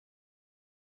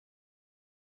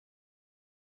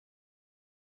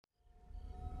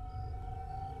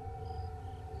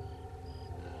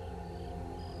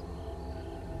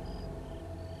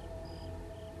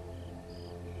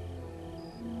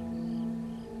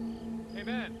Hey,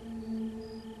 man.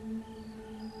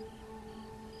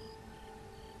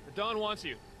 The Dawn wants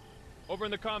you. Over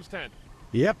in the comms tent.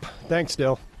 Yep, thanks,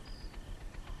 Dill.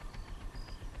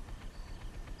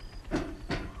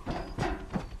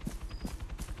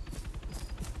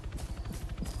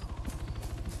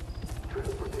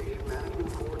 Transportation management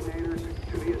coordinators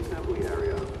to the assembly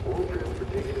area. All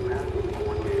transportation management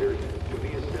coordinators to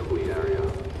the assembly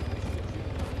area.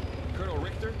 Colonel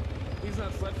Richter? He's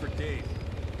not slept for days.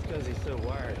 It's because he's so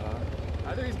wired, huh?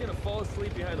 Either he's gonna fall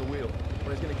asleep behind the wheel,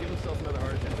 or he's gonna give himself another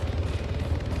heart attack.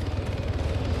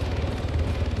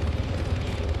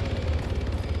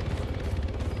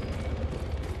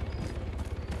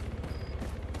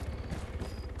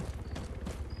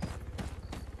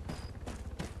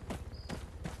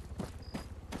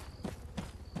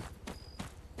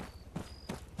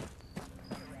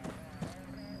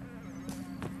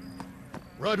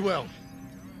 Rudwell,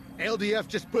 LDF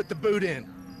just put the boot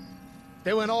in.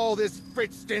 They went all this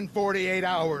fritzed in 48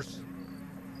 hours.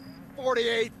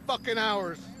 48 fucking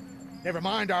hours. Never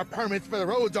mind our permits for the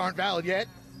roads aren't valid yet.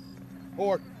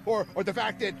 Or the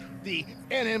fact that the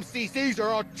NMCCs are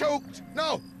all choked.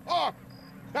 No,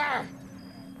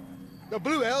 the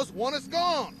Blue Elves want us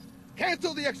gone.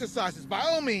 Cancel the exercises by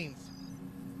all means.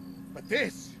 But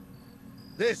this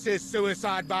is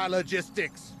suicide by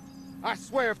logistics. I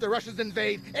swear if the Russians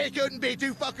invade, it couldn't be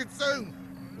too fucking soon.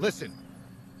 Listen,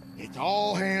 it's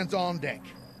all hands on deck.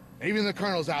 Even the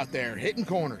colonel's out there, hitting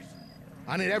corners.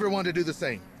 I need everyone to do the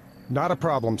same. Not a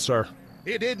problem, sir.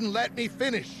 It didn't let me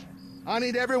finish. I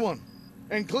need everyone,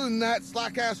 including that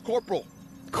slack-ass corporal.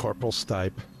 Corporal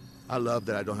Stipe. I love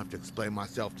that I don't have to explain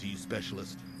myself to you,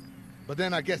 specialist. But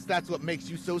then I guess that's what makes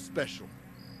you so special.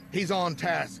 He's on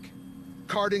task,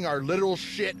 carting our literal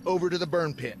shit over to the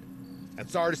burn pit. And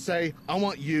sorry to say, I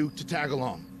want you to tag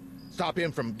along. Stop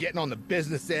him from getting on the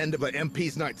business end of an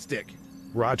MP's nightstick.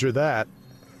 Roger that.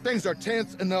 Things are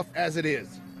tense enough as it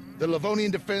is. The Livonian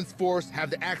Defense Force have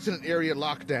the accident area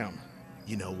locked down.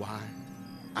 You know why?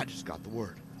 I just got the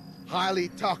word. Highly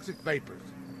toxic vapors.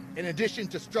 In addition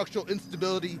to structural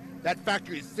instability, that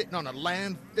factory is sitting on a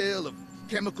landfill of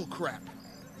chemical crap.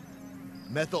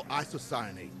 Methyl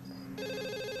isocyanate.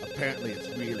 Apparently it's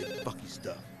really fucky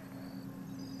stuff.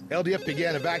 LDF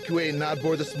began evacuating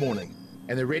Nodbor this morning,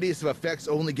 and the radius of effects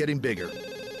only getting bigger.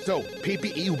 So,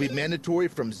 PPE will be mandatory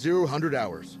from 0-100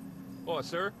 hours. Oh,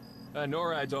 sir?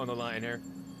 NORAD's on the line here.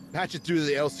 Patch it through to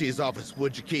the LC's office,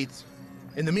 would you, Keats?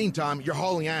 In the meantime, you're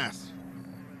hauling ass.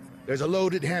 There's a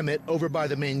loaded Hammett over by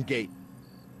the main gate.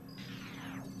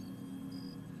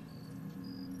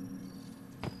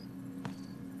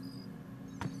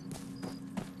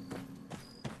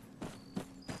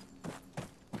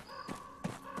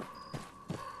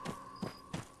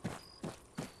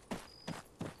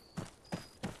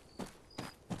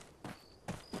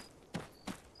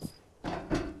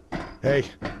 Hey,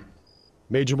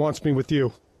 Major wants me with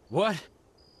you. What?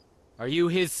 Are you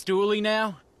his stoolie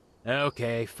now?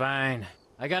 Okay, fine.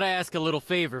 I gotta ask a little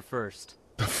favor first.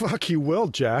 The fuck you will,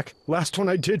 Jack. Last one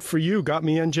I did for you got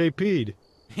me NJP'd.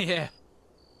 Yeah.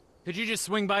 Could you just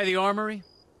swing by the armory?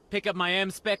 Pick up my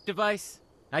M-Spec device?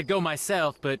 I'd go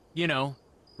myself, but, you know,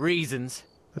 reasons.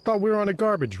 I thought we were on a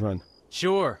garbage run.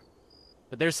 Sure.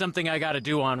 But there's something I gotta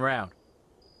do en route.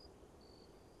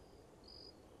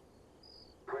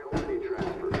 Priority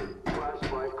transfer. Class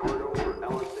 5 cargo for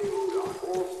LSA Modoc.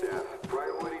 All staff,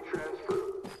 priority transfer.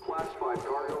 Class 5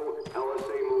 cargo,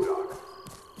 LSA Modoc.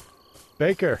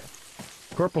 Baker,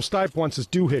 Corporal Stipe wants his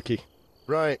doohickey.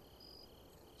 Right.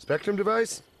 Spectrum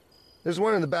device? There's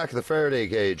one in the back of the Faraday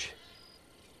cage.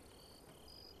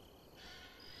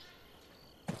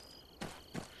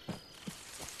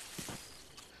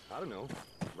 I don't know.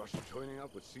 Russia joining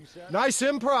up with CSAT? Nice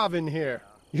improv in here.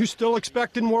 You still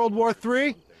expecting World War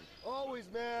III? Always,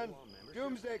 man.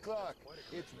 Doomsday clock.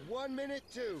 It's 1 minute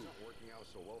to. It's not working out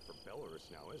so well for Belarus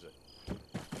now, is it?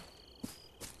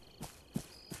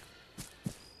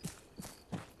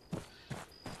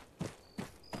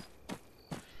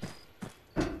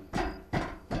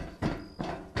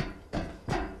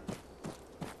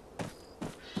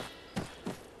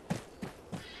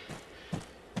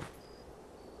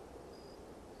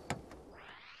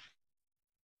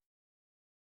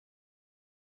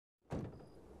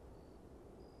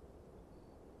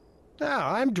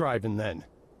 Ah, I'm driving then.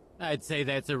 I'd say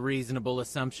that's a reasonable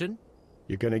assumption.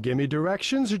 You gonna give me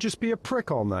directions or just be a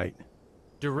prick all night?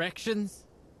 Directions?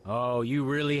 Oh, you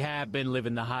really have been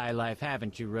living the high life,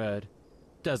 haven't you, Rudd?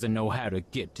 Doesn't know how to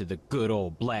get to the good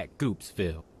old Black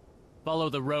Goopsville. Follow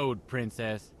the road,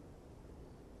 princess.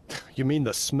 You mean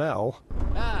the smell?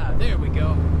 Ah, there we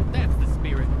go. That's the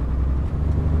spirit.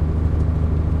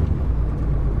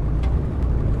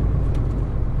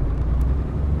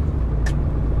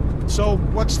 So,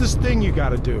 what's this thing you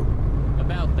gotta do?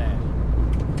 About that.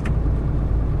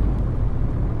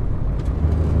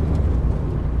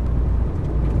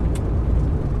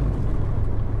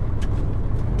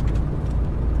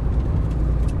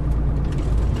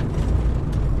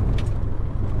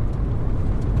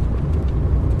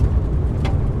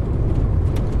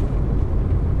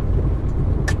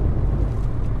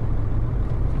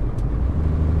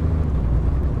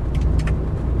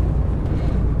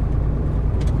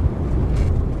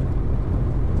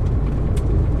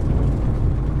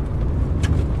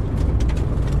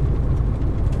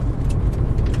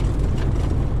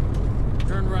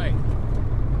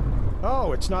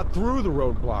 Oh, it's not through the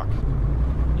roadblock.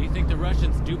 Do you think the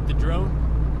Russians duped the drone?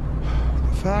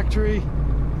 The factory?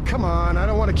 Come on, I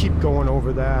don't want to keep going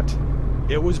over that.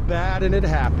 It was bad and it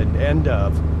happened. End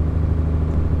of.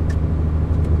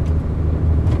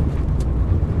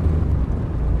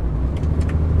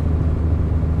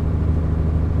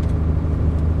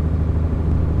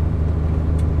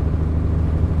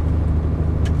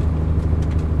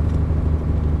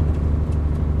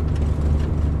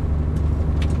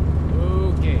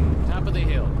 Okay, top of the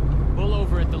hill. Pull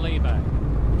over at the lay-by.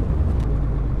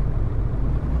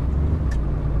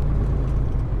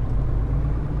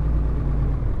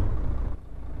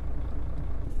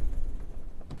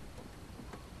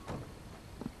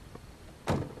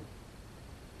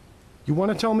 You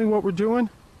want to tell me what we're doing?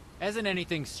 Hasn't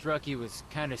anything struck you as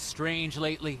kind of strange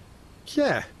lately?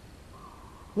 Yeah.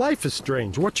 Life is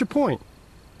strange. What's your point?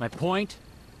 My point?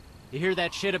 You hear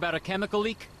that shit about a chemical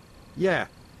leak? Yeah.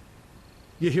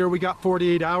 You hear we got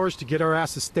 48 hours to get our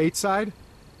asses stateside?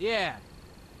 Yeah.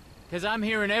 'Cause I'm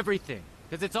hearing everything.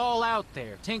 'Cause it's all out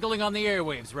there, tinkling on the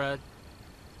airwaves, Rudd.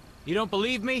 You don't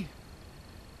believe me?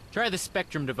 Try the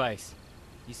Spectrum device.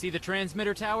 You see the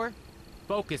transmitter tower?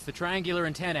 Focus the triangular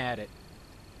antenna at it.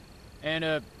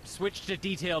 And, switch to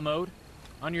detail mode.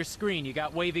 On your screen, you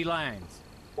got wavy lines.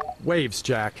 Waves,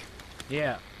 Jack.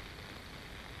 Yeah.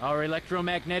 Our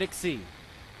electromagnetic sea.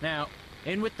 Now,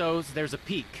 in with those, there's a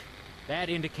peak. That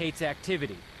indicates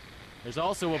activity. There's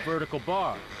also a vertical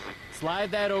bar.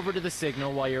 Slide that over to the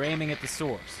signal while you're aiming at the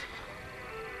source.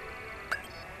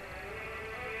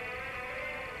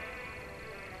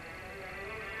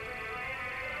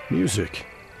 Music.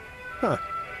 Huh.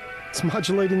 It's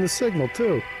modulating the signal,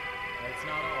 too. That's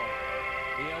not all.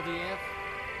 The LDF,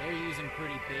 they're using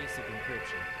pretty basic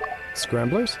encryption.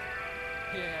 Scramblers?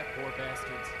 Yeah, poor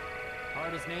bastards.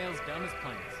 Hard as nails, dumb as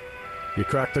planks. You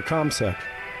cracked the ComSec.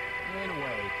 In a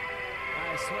way.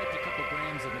 I swiped a couple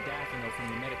grams of modafinil from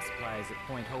the medic supplies at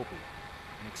Point Hopi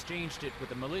and exchanged it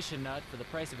with a militia nut for the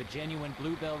price of a genuine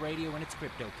Bluebell radio and its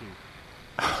crypto key.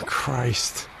 Oh,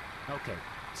 Christ. Okay,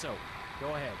 so,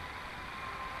 go ahead.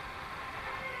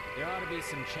 There ought to be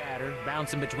some chatter,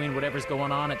 bouncing between whatever's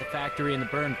going on at the factory and the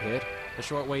burn pit, a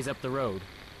short ways up the road.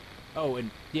 Oh, and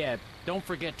yeah, don't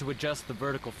forget to adjust the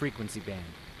vertical frequency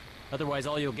band. Otherwise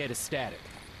all you'll get is static.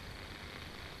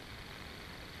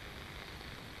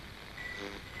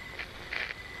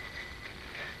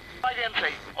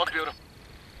 Najwięcej, odbiór.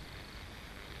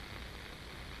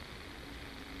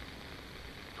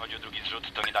 Chodzi o drugi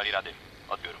zrzut, to nie dali rady.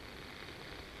 Odbiór.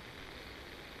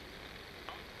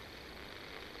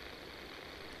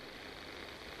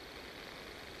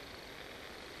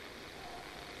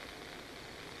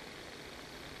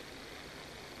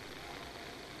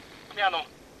 Zmiano,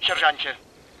 sierżancie.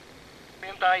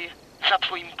 Pamiętaj, za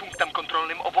twoim punktem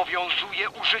kontrolnym obowiązuje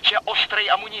użycie ostrej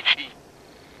amunicji.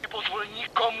 Nie pozwól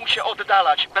nikomu się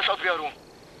oddalać bez odbioru.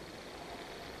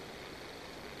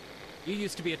 You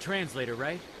used to be a translator,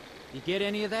 right? You get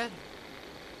any of that?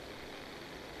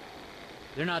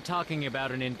 They're not talking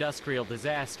about an industrial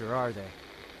disaster, are they?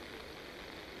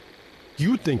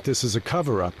 You think this is a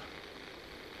cover-up?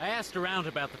 I asked around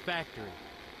about the factory.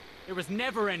 There was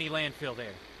never any landfill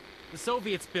there. The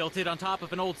Soviets built it on top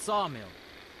of an old sawmill.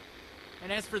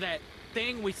 And as for that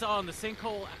thing we saw in the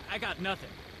sinkhole, I got nothing.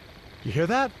 You hear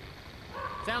that?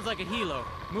 Sounds like a helo.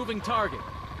 Moving target.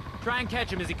 Try and catch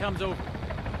him as he comes over.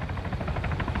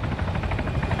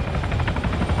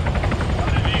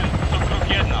 To krok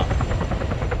jedna.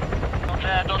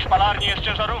 Dobrze, do szpalarni jest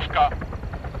ciężarówka.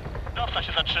 Kierowca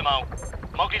się zatrzymał.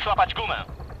 Mogli złapać gumę.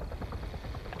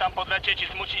 Tam podlecieć i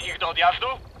zmusić ich do odjazdu?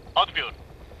 Odbiór.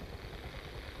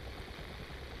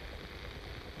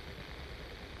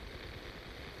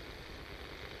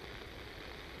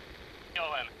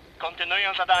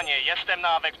 Kontynuuję zadanie. Jestem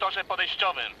na wektorze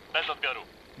podejściowym. Bez odbioru.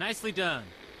 Nicely done.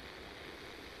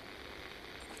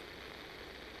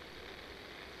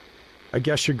 I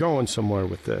guess you're going somewhere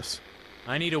with this.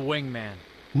 I need a wingman.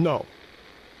 No.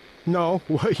 No,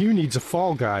 what you need's a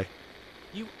fall guy.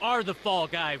 You are the fall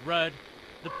guy, Rudd.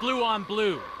 The blue on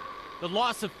blue. The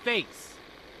loss of face.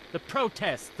 The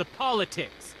protests, the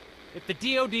politics. If the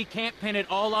DOD can't pin it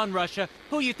all on Russia,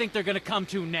 who you think they're gonna come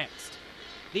to next?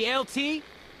 The LT?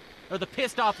 Or the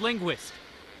pissed off linguist?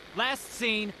 Last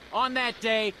seen, on that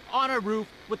day, on a roof,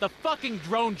 with a fucking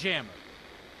drone jammer.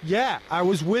 Yeah, I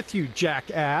was with you,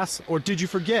 jackass. Or did you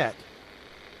forget?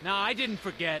 Nah, I didn't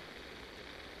forget.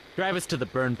 Drive us to the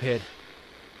burn pit.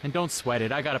 And don't sweat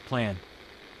it, I got a plan.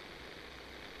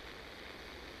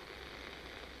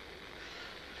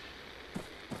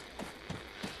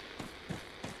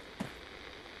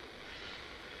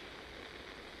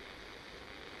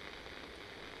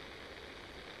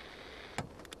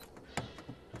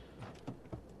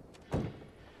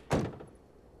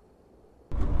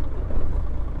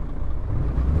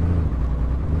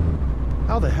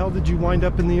 How the hell did you wind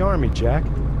up in the Army, Jack?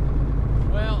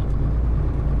 Well,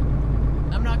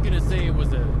 I'm not gonna say it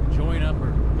was a join up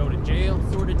or go to jail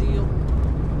sort of deal.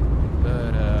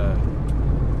 But,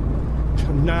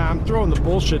 Nah, I'm throwing the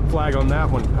bullshit flag on that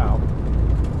one, pal.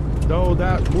 Though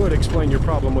that would explain your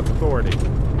problem with authority.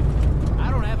 I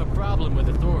don't have a problem with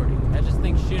authority. I just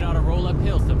think shit ought to roll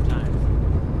uphill sometimes.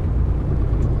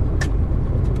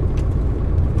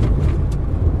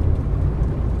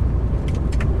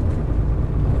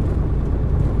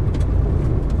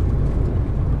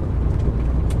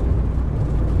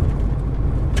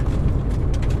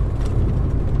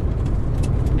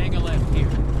 Hang a left here.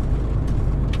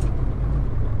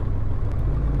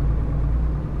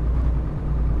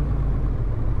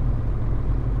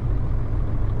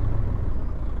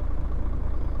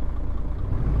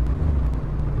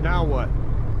 Now what?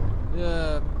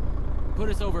 Put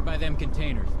us over by them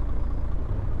containers.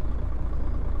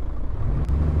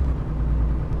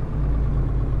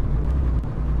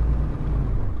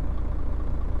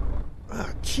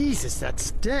 Oh, Jesus, that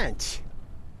stench.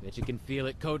 Bet you can feel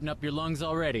it coating up your lungs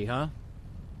already, huh?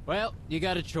 Well, you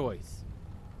got a choice.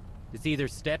 It's either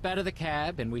step out of the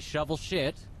cab and we shovel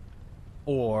shit,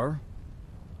 or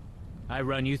I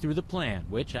run you through the plan,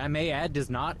 which I may add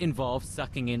does not involve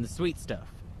sucking in the sweet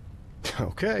stuff.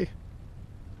 Okay.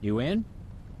 You in?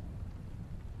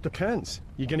 Depends.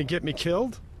 You gonna get me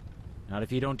killed? Not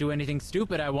if you don't do anything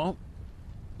stupid, I won't.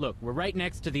 Look, we're right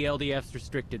next to the LDF's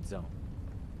restricted zone.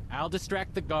 I'll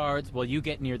distract the guards while you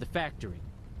get near the factory.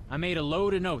 I made a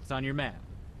load of notes on your map.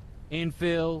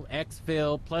 Infill,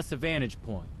 exfil, plus a vantage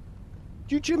point.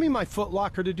 You jimmy my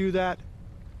footlocker to do that?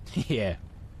 Yeah.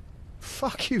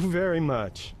 Fuck you very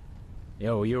much.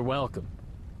 Yo, you're welcome.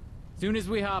 Soon as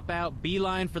we hop out,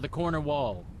 beeline for the corner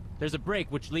wall. There's a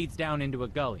break which leads down into a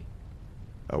gully.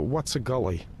 What's a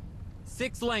gully?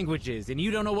 6 languages, and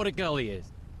you don't know what a gully is.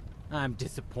 I'm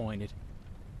disappointed.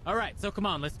 Alright, so come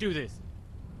on, let's do this.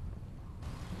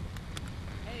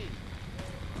 Hey,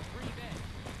 free bed.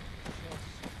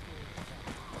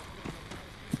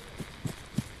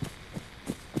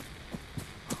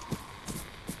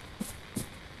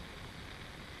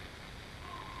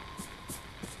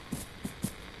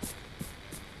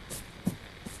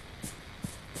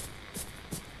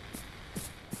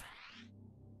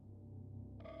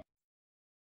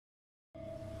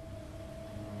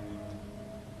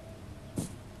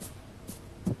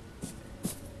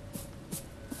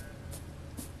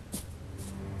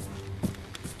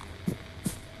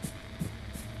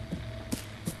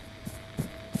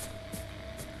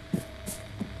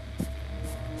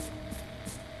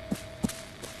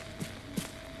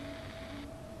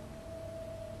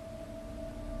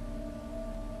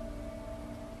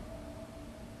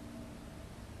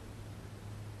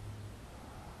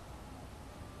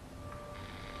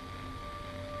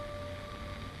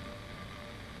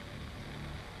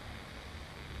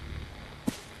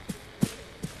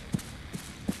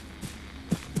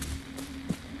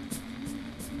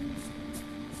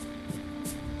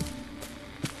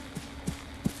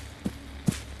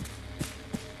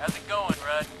 How's it going,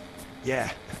 Rudd?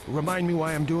 Yeah. Remind me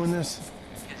why I'm doing this?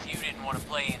 Because you didn't want to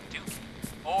play in Duke,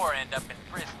 or end up in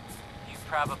prison. You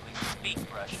probably speak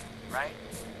Russian, right?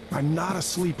 I'm not a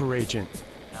sleeper agent.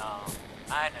 No,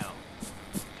 I know.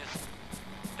 Just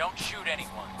don't shoot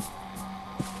anyone.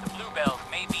 The Bluebells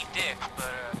may be dicks,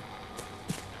 but,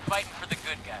 they're fighting for the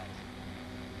good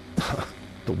guys.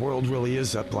 The world really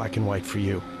is that black and white for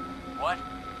you. What?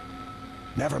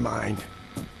 Never mind.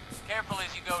 Careful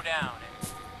as you go down, and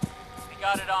if you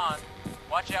got it on,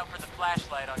 watch out for the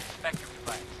flashlight on your Spectrum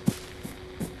device.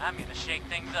 I'm gonna shake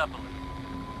things up a little.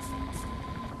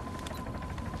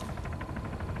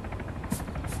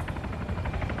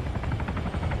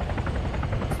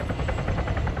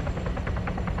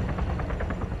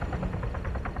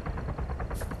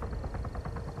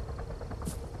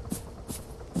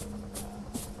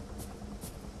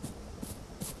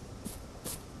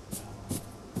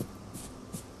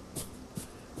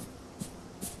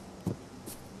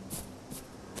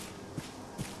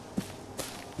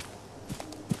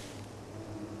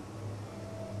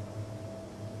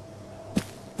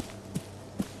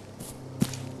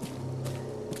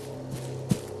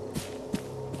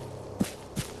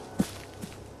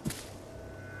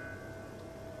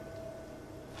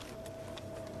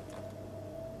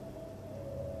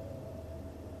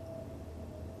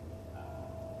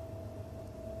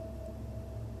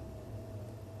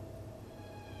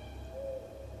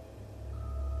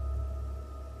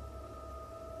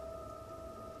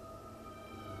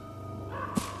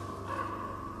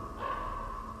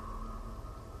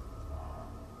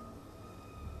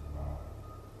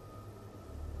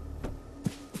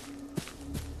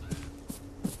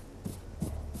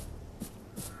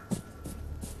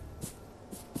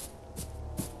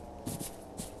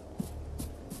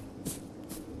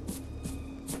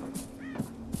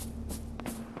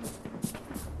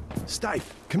 Stipe,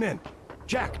 come in.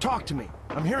 Jack, talk to me.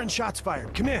 I'm hearing shots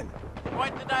fired. Come in.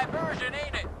 Quite the diversion,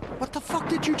 ain't it? What the fuck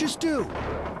did you just do?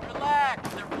 Relax,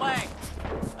 they're flanked.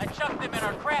 I chucked them in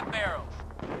our crap barrels.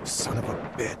 Son of a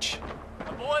bitch.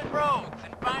 Avoid roads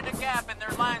and find a gap in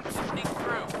their lines to sneak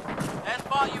through. That's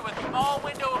bought you a small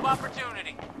window of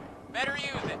opportunity. Better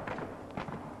use it.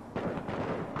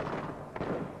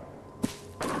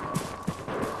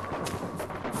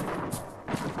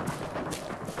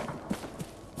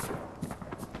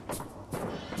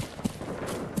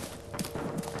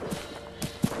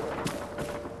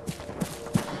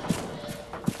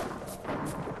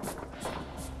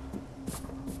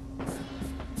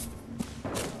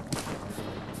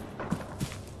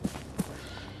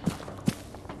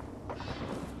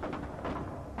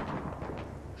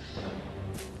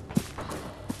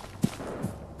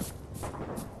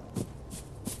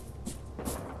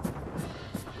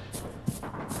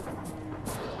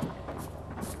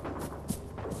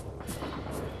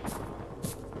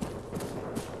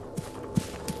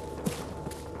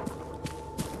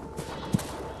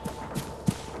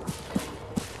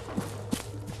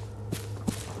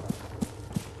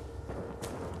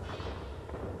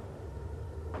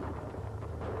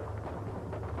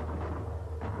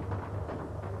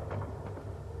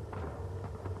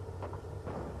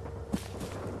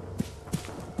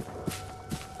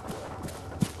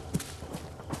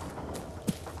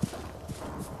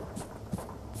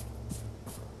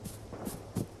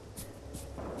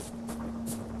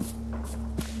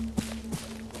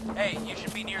 Hey, you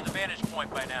should be near the vantage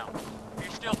point by now. If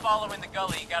you're still following the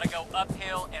gully, you gotta go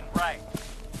uphill and right.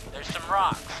 There's some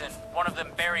rocks and one of them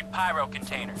buried pyro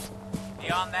containers.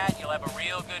 Beyond that, you'll have a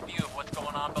real good view of what's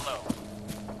going on below.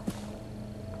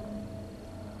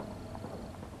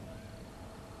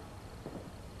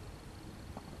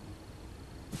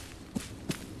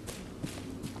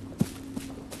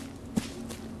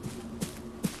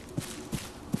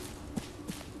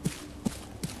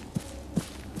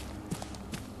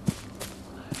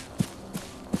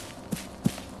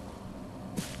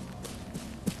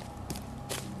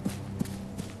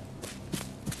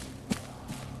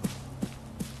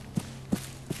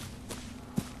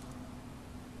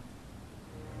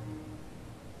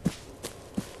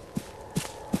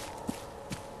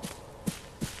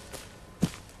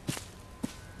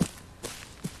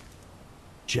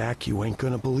 Jack, you ain't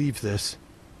gonna believe this.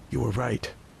 You were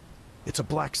right. It's a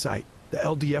black site. The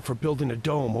LDF are building a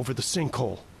dome over the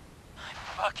sinkhole. I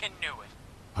fucking knew it.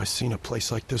 I've seen a place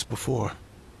like this before.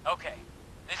 Okay,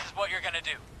 this is what you're gonna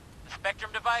do. The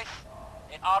Spectrum device,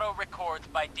 it auto-records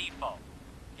by default.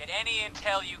 Get any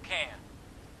intel you can.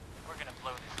 We're gonna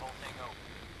blow this whole thing open.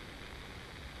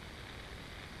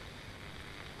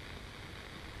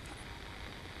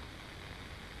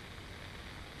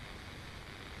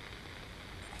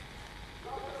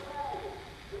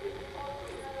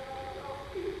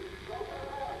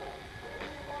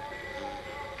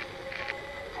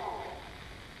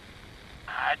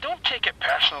 Don't take it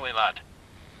personally, lad.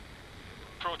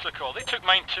 Protocol, they took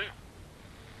mine too.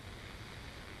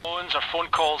 Phones or phone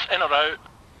calls in or out.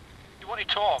 You want to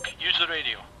talk, use the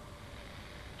radio.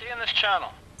 Stay in this channel.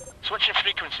 Switching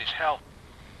frequencies, hell.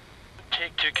 Don't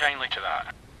take too kindly to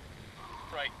that.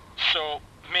 Right, so,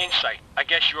 main site, I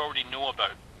guess you already know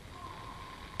about.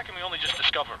 How can we only just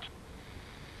discovered?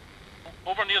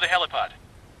 Over near the helipad.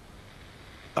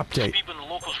 Update. Speed when the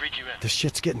locals read you in. This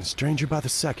shit's getting stranger by the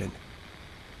second.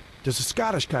 There's a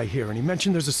Scottish guy here, and he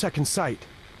mentioned there's a second site.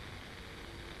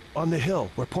 On the hill,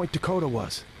 where Point Dakota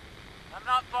was. I'm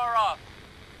not far off.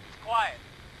 It's quiet.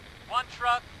 One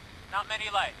truck, not many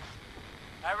lights.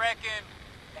 I reckon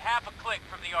half a click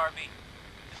from the RV.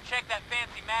 Just check that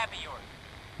fancy map of yours.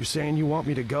 You're saying you want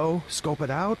me to go, scope it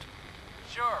out?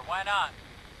 Sure, why not?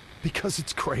 Because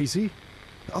it's crazy?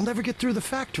 I'll never get through the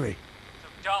factory. So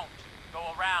don't go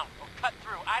around or cut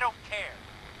through. I don't care.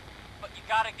 But you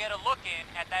gotta get a look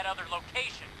in at that other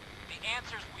location. The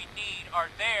answers we need are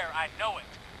there, I know it.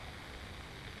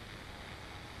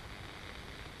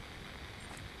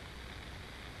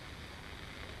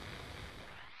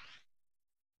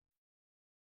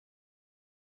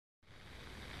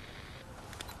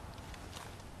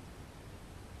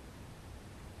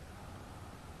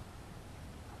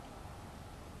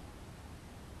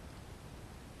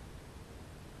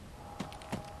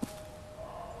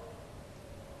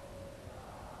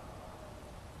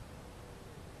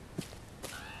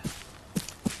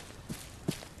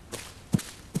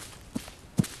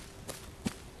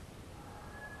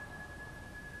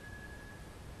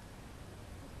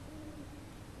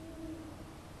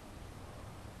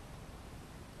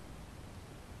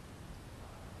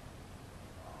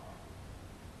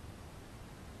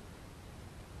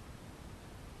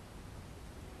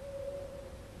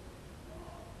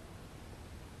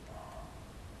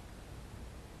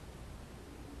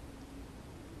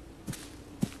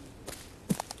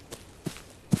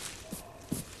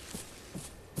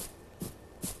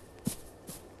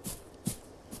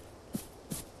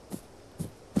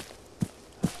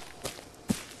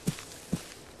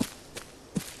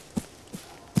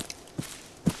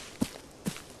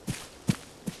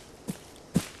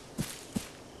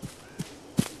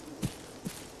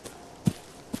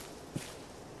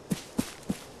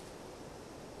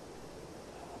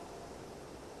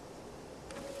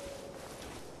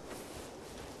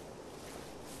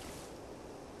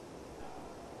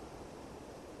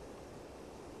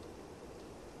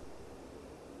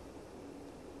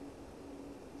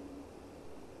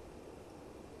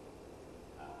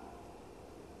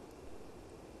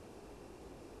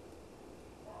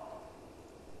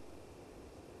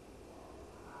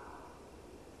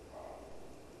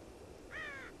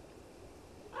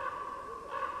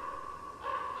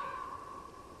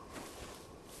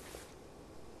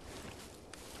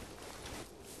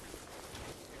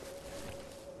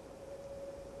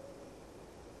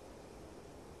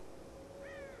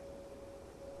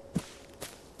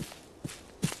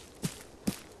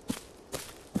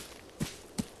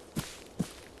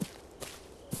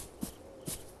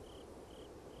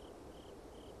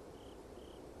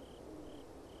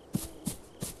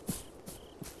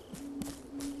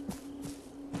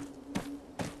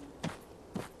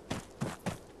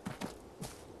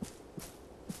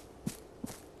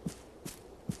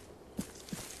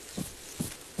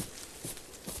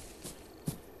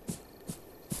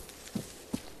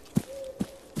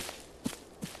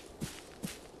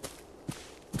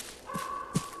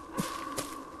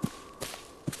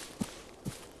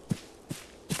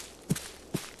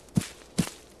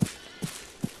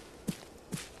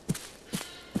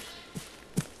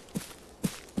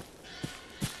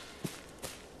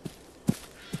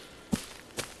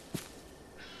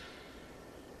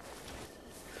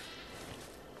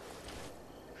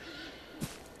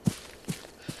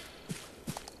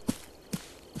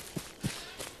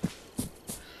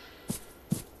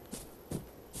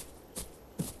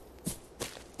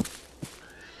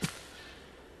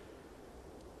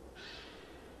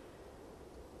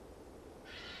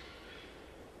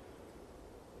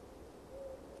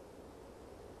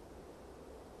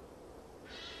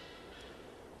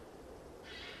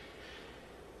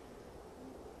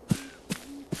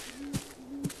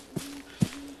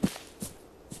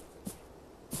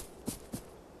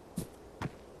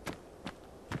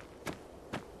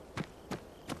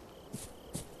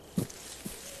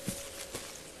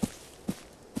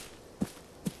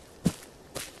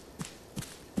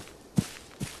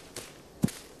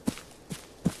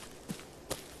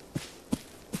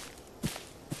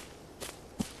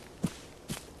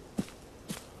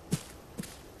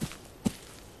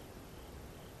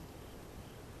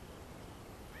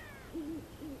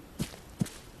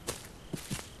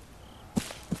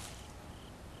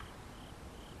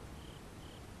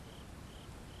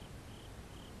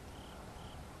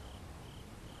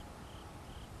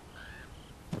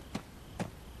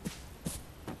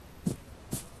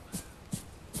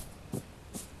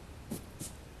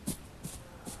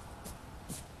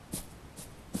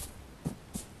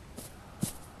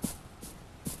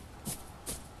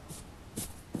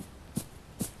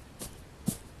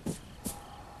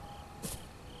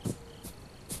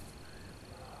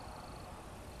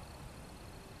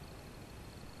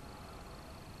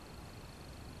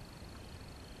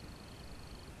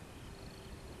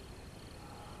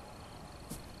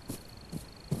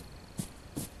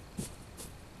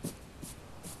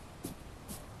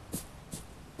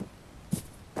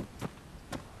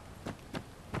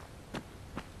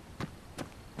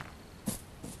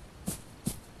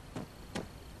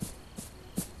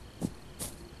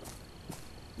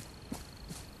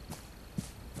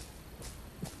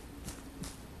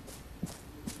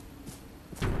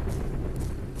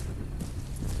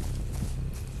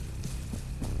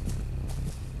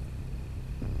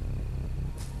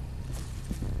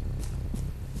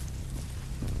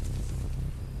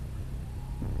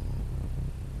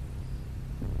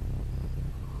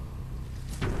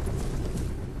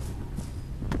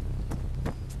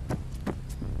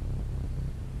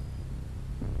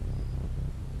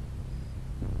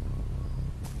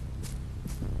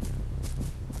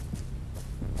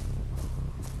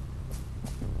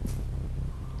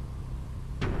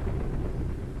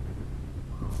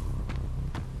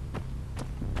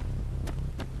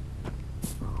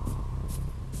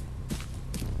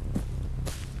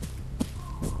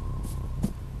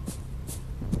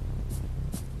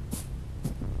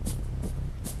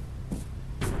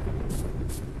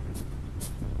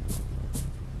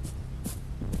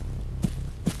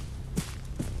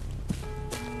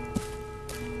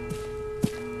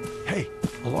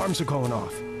 alarms are going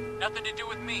off. Nothing to do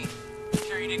with me.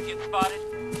 Sure you didn't get spotted?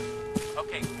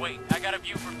 Okay, wait. I got a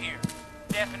view from here.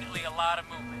 Definitely a lot of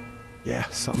movement. Yeah,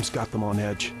 something's got them on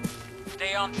edge.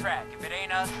 Stay on track. If it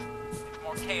ain't us, it's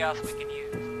more chaos we can use.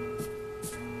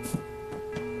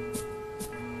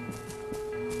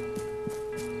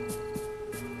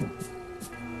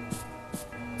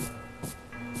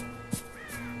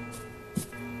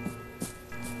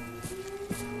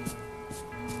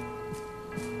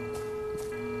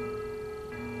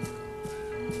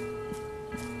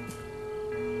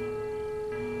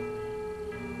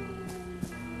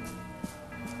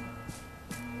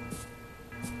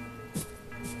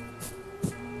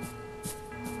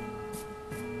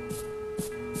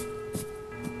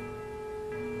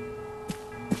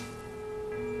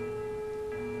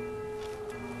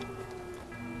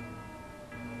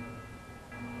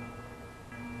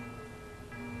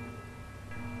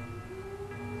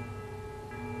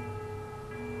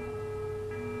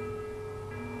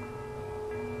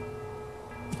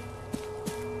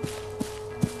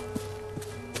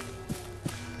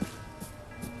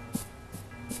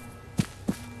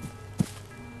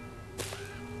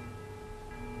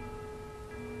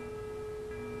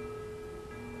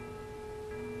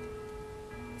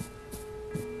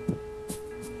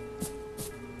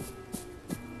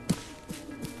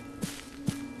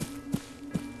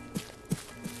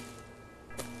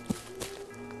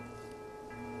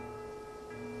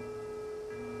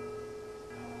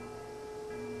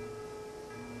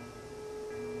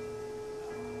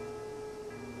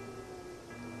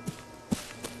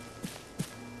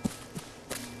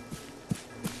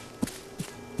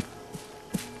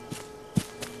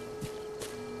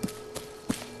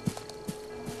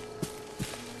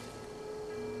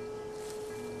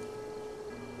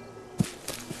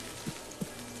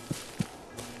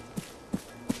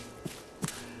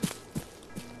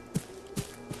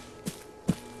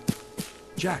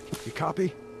 Jack, you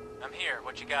copy? I'm here.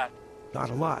 What you got? Not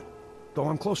a lot, though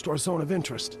I'm close to our zone of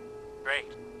interest.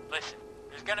 Great. Listen,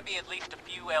 there's gonna be at least a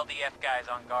few LDF guys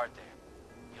on guard there.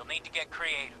 You'll need to get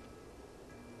creative.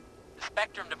 The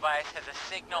Spectrum device has a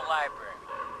signal library,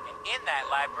 and in that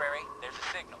library, there's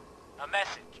a signal. A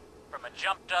message from a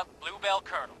jumped-up Bluebell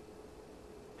colonel.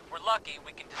 If we're lucky,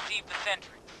 we can deceive the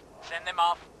sentries. Send them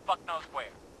off fuck knows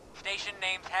where. Station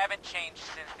names haven't changed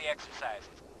since the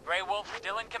exercises. Grey Wolf's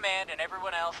still in command, and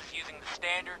everyone else is using the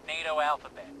standard NATO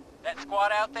alphabet. That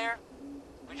squad out there,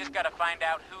 we just gotta find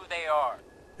out who they are.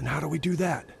 And how do we do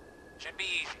that? Should be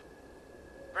easy.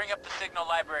 Bring up the signal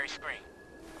library screen.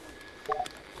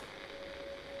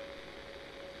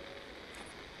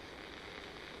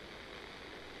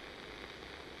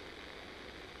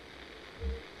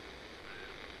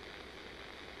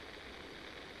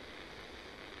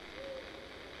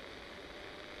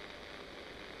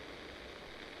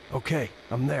 Okay,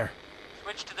 I'm there.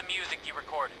 Switch to the music you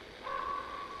recorded.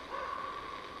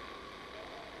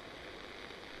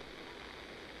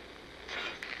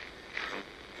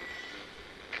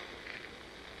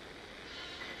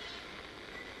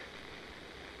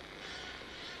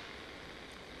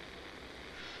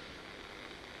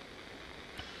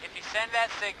 If you send that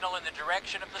signal in the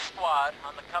direction of the squad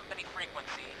on the company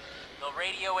frequency, they'll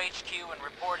radio HQ and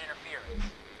report interference.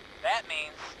 That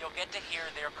means you'll get to hear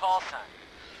their call sign.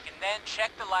 You can then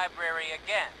check the library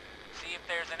again, see if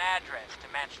there's an address to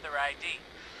match their ID.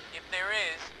 If there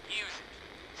is, use it.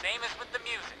 Same as with the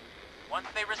music. Once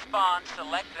they respond,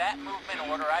 select that movement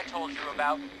order I told you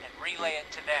about and relay it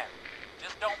to them.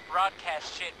 Just don't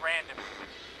broadcast shit randomly.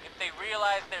 If they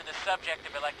realize they're the subject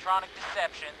of electronic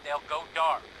deception, they'll go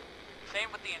dark.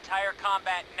 Same with the entire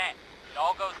combat net. It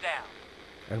all goes down.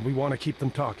 And we want to keep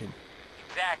them talking.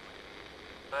 Exactly.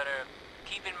 But,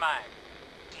 keep in mind,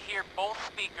 to hear both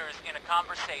speakers in a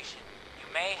conversation,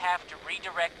 you may have to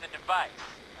redirect the device,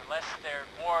 unless they're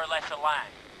more or less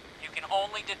aligned. You can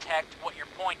only detect what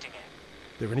you're pointing at.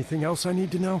 There anything else I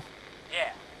need to know?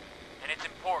 Yeah, and it's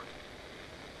important.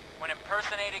 When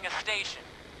impersonating a station,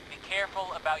 be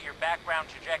careful about your background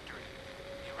trajectory.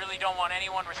 You really don't want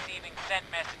anyone receiving sent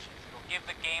messages. It'll give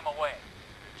the game away.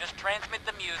 Just transmit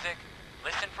the music,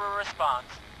 listen for a response,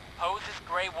 pose as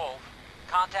Grey Wolf,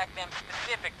 contact them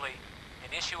specifically,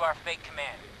 and issue our fake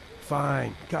command.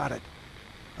 Fine, got it.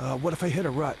 What if I hit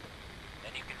a rut?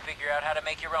 Then you can figure out how to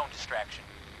make your own distraction.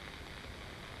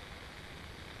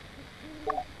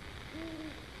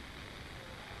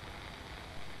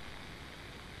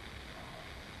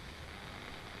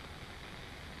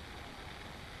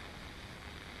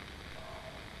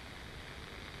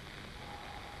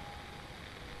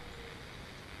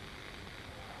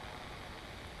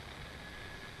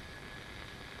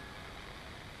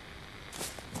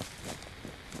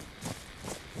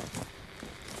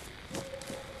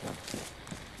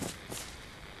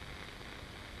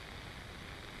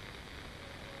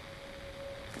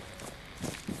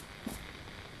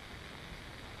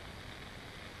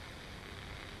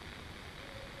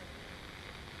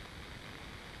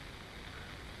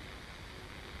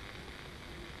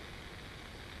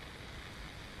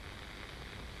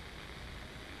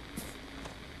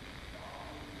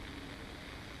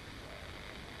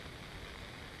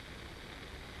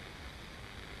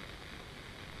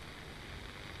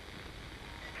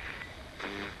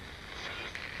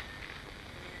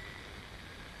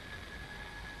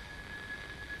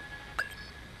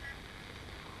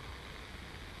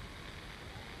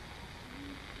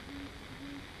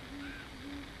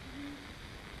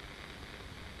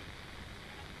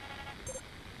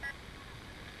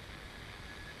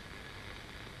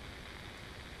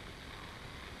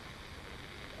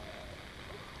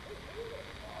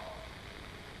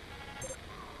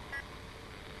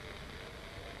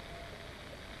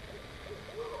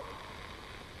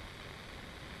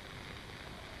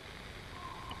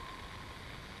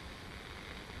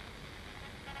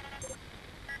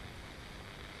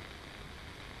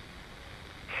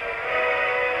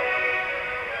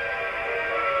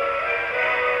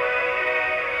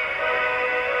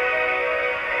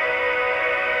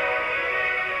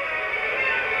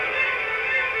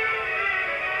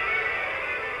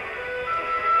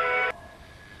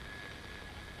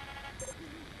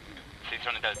 Z tej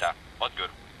strony Delta. Odbiór.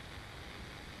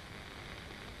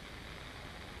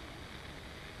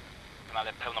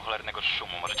 Ale pełno cholernego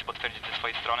szumu. Możecie potwierdzić ze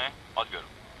swojej strony? Odbiór.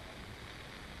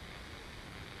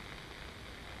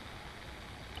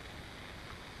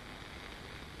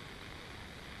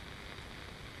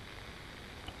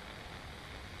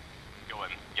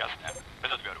 Wziąłem. Jasne.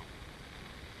 Bez odbioru.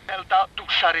 Delta, tu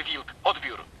Szary Wilk.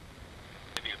 Odbiór.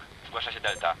 Wilk. Zgłasza się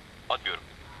Delta. Odbiór.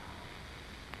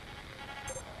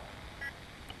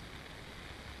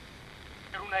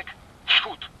 Kierunek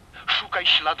wschód. Szukaj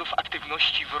śladów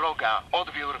aktywności wroga.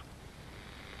 Odbiór.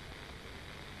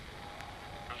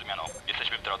 Rozumiano.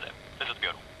 Jesteśmy w drodze. Bez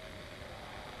odbioru.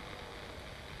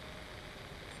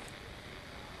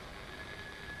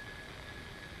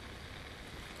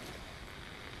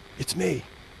 It's me.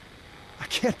 I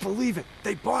can't believe it.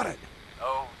 They bought it.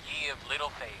 Oh, ye of little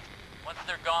faith. Once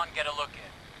they're gone, get a look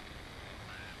in.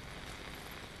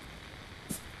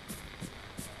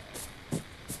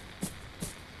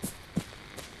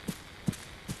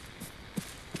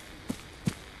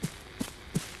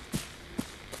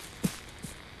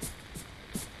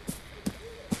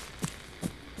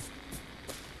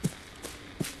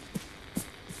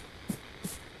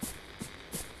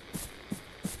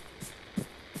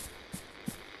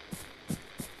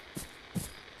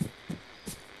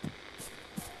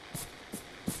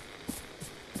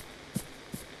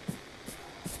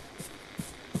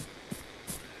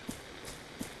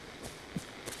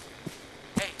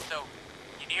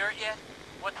 Yet?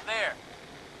 What's there?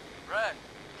 Rudd,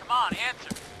 come on, answer.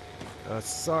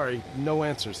 Sorry, no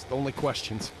answers, only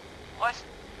questions. What?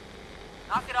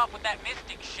 Knock it off with that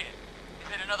mystic shit. Is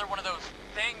it another one of those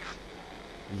things?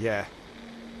 Yeah.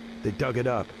 They dug it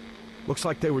up. Looks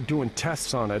like they were doing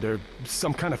tests on it, or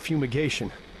some kind of fumigation.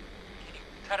 Can you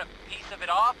cut a piece of it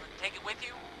off and take it with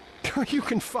you? You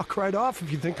can fuck right off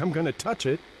if you think I'm gonna touch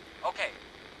it. Okay.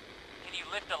 Can you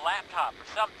lift a laptop or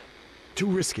something? Too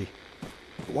risky.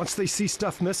 Once they see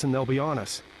stuff missing, they'll be on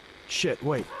us. Shit,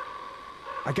 wait.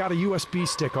 I got a USB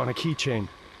stick on a keychain.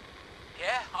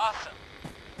 Yeah, awesome.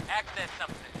 Access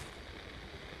something.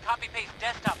 Copy-paste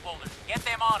desktop folders. Get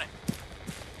them on it.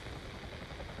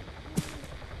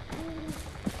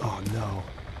 Oh, no.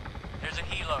 There's a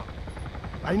helo.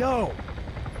 I know!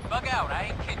 Bug out, I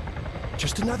ain't kidding.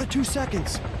 Just another 2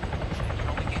 seconds. You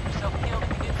only get yourself killed if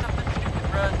you did something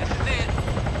stupid, Rudd. This is it.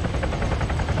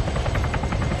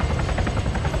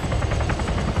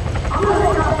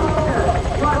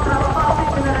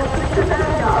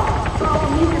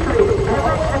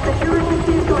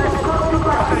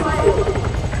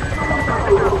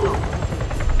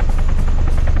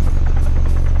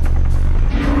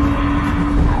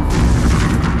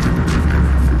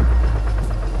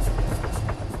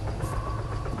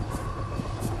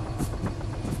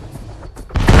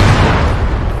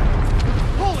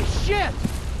 Holy shit!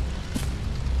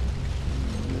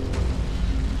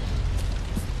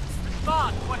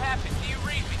 Respond. What happened? Do you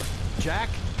read me? Jack?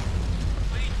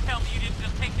 Please tell me you didn't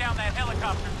just take down that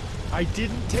helicopter. I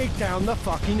didn't take down the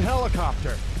fucking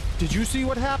helicopter. Did you see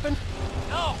what happened?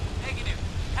 No, negative.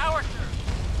 Tower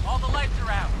surge. All the lights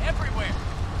are out. Everywhere.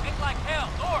 Think like hell.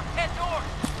 North. Head north.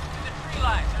 In the tree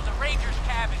lines, there's a ranger's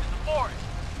cabin in the forest.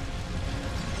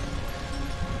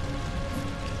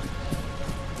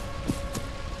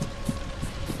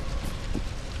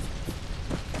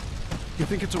 You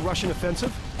think it's a Russian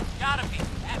offensive? Gotta be.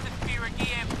 Atmospheric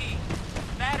EMP.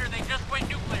 That or they just went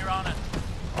nuclear on us.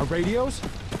 Our radios?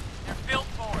 They're built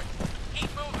for it.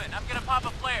 Keep moving. I'm gonna pop a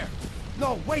flare.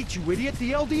 No, wait, you idiot!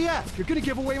 The LDF! You're gonna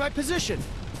give away my position!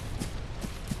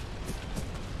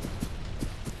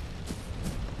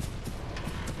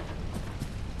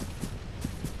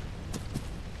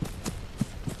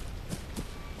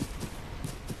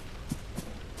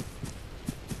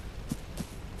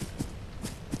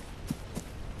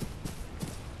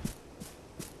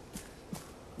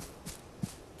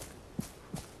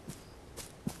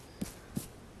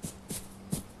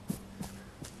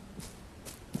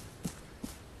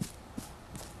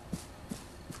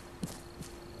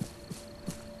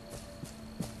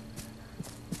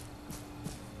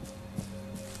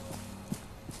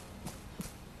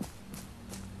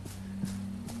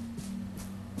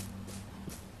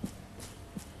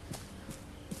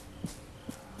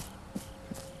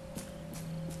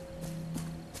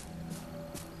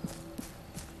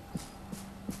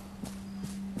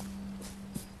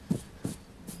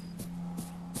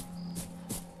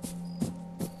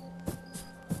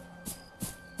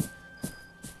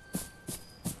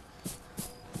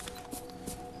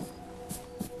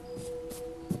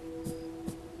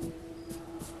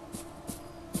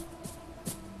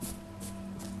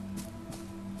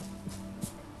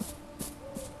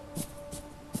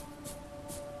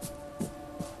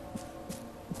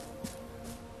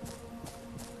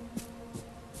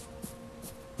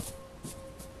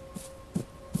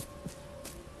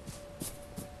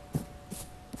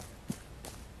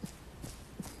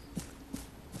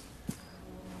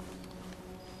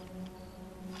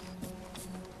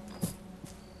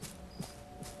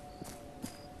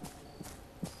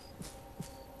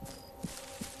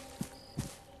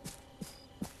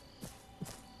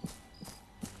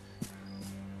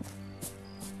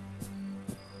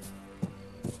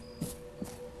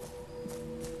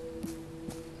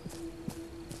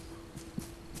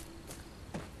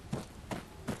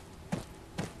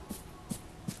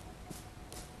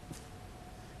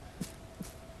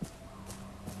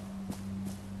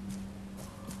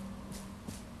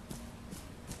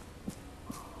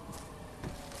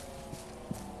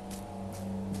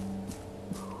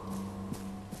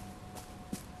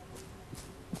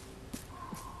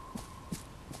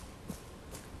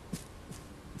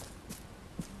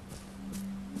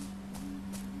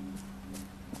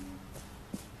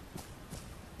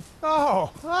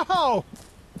 Oh!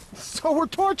 So we're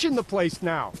torching the place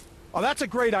now. Oh, that's a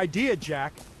great idea,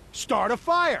 Jack. Start a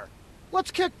fire.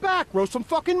 Let's kick back, roast some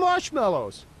fucking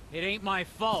marshmallows. It ain't my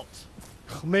fault.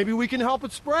 Maybe we can help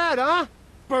it spread, huh?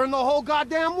 Burn the whole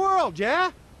goddamn world,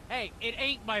 yeah? Hey, it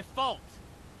ain't my fault.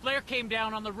 Flare came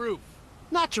down on the roof.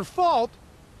 Not your fault.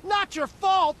 Not your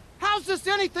fault? How's this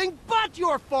anything but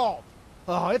your fault?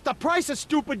 Oh, if the price of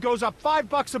stupid goes up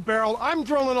 $5 a barrel, I'm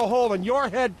drilling a hole in your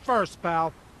head first,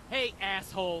 pal. Hey,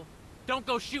 asshole. Don't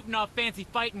go shooting off fancy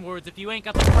fighting words if you ain't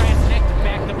got the brass neck to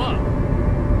back them up.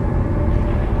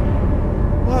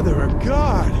 Mother of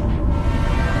God!